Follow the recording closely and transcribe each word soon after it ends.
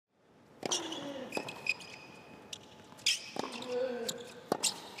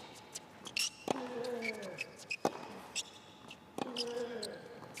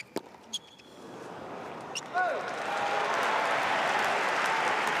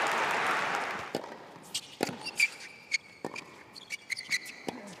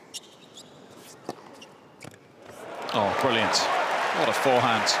Oh, brilliant. What a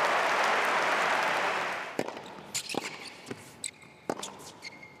forehand.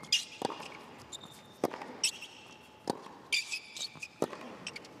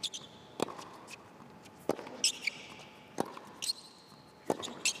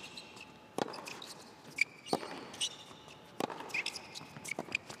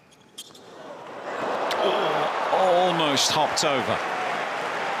 Almost hopped over.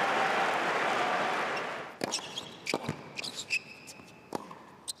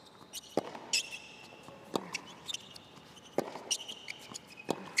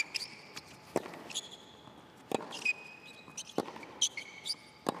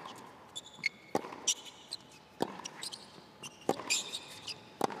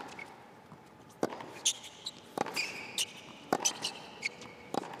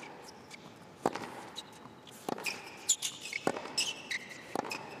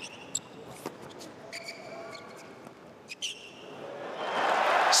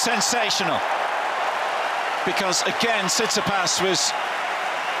 Sensational, because again Tsitsipas was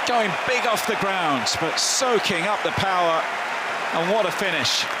going big off the ground but soaking up the power, and what a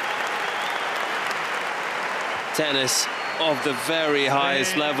finish. Tennis of the very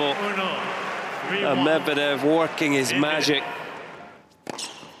highest level, and Medvedev working his magic.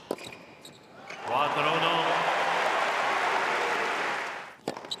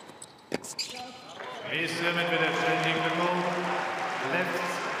 Medvedev changing the goal. Left,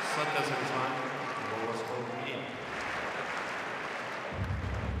 Santa Zimmerman, goal was called in.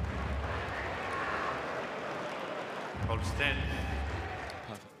 Goal 10.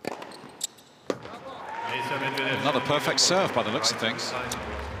 Another perfect serve by the looks of things.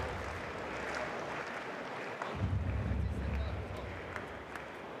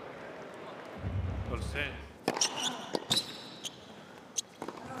 Goal 10.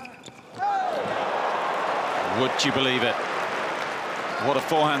 Would you believe it? What a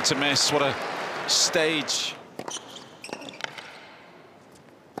forehand to miss, what a stage.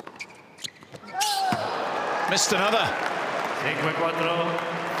 Missed another.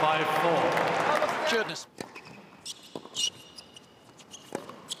 5-4. Goodness.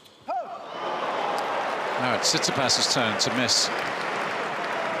 Now it's Tsitsipas' turn to miss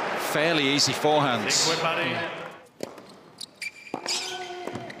fairly easy forehands.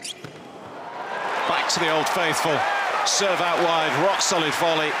 Back to the old faithful. Serve out wide, rock solid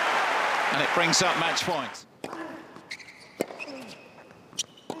volley, and it brings up match point.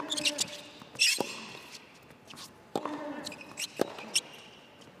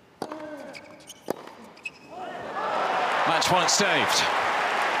 Match point saved.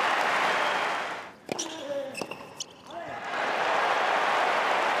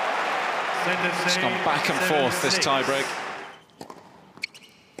 It's gone back and forth, this tiebreak.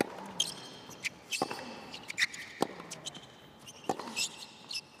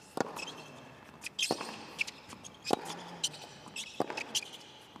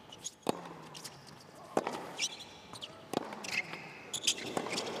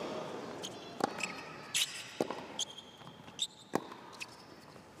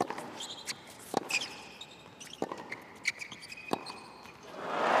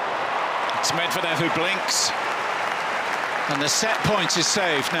 It's Medvedev who blinks, and the set point is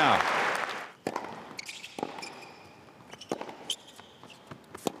saved now.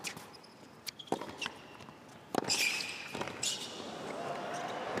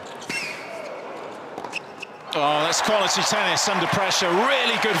 Oh, that's quality tennis under pressure.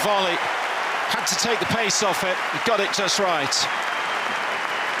 Really good volley. Had to take the pace off it. He got it just right.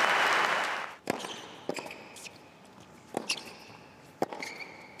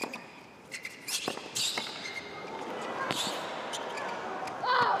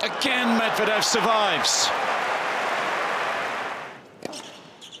 Again, Medvedev survives.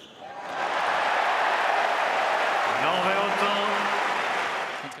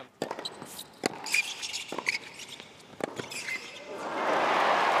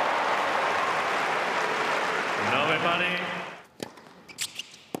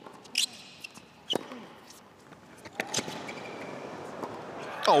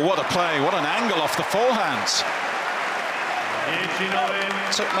 Oh, what a play, what an angle off the forehand.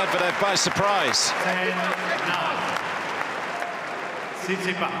 Took Medvedev by surprise. 10-9.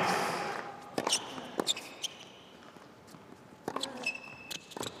 Tsitsipas.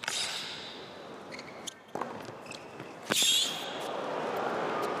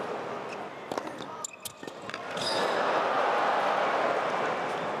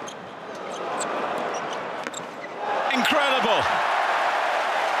 Incredible.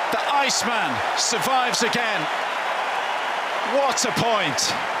 The Iceman survives again. What a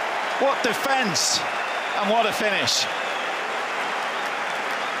point. What defense. And what a finish.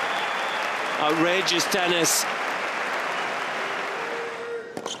 Outrageous tennis.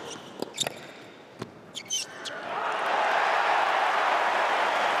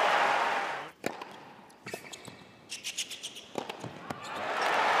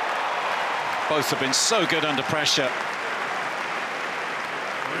 Both have been so good under pressure.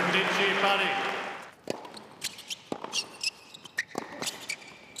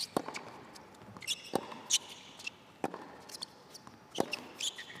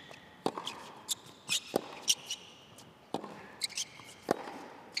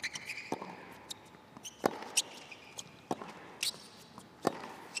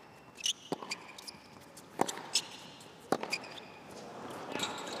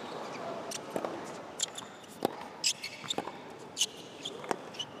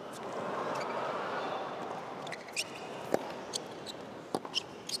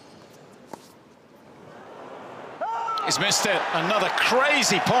 He's missed it. Another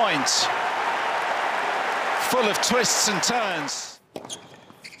crazy point. Full of twists and turns.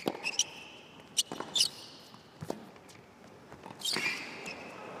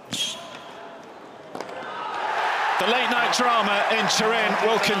 The late-night drama in Turin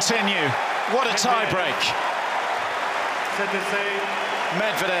will continue. What a tie-break.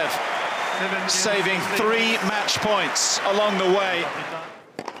 Medvedev saving 3 match points along the way.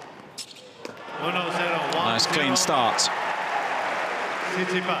 Nice clean start.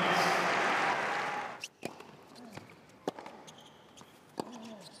 Tsitsipas.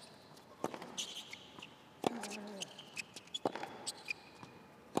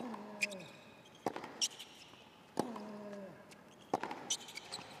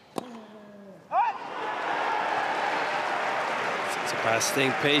 Tsitsipas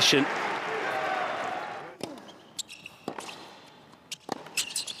staying patient.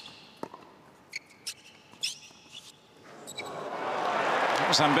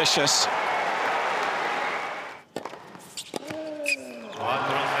 Was ambitious.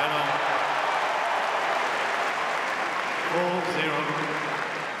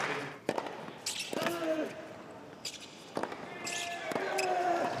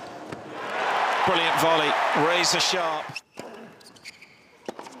 Brilliant volley, razor sharp.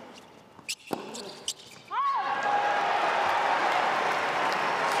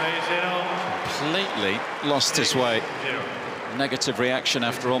 Completely lost his way. Negative reaction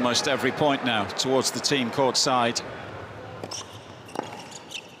after almost every point now towards the team court side.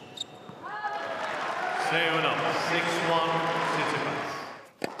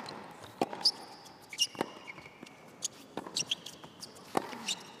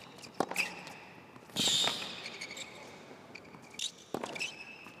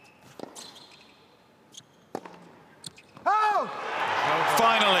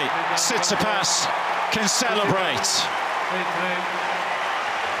 Finally, Tsitsipas can celebrate.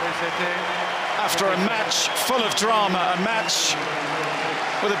 After a match full of drama, a match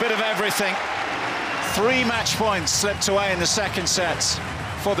with a bit of everything. 3 match points slipped away in the second set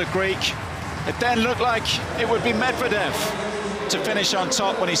for the Greek. It then looked like it would be Medvedev to finish on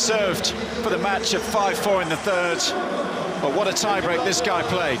top when he served for the match at 5-4 in the third. But what a tiebreak this guy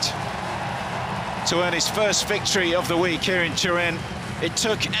played to earn his first victory of the week here in Turin. It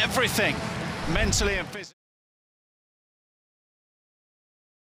took everything, mentally and physically.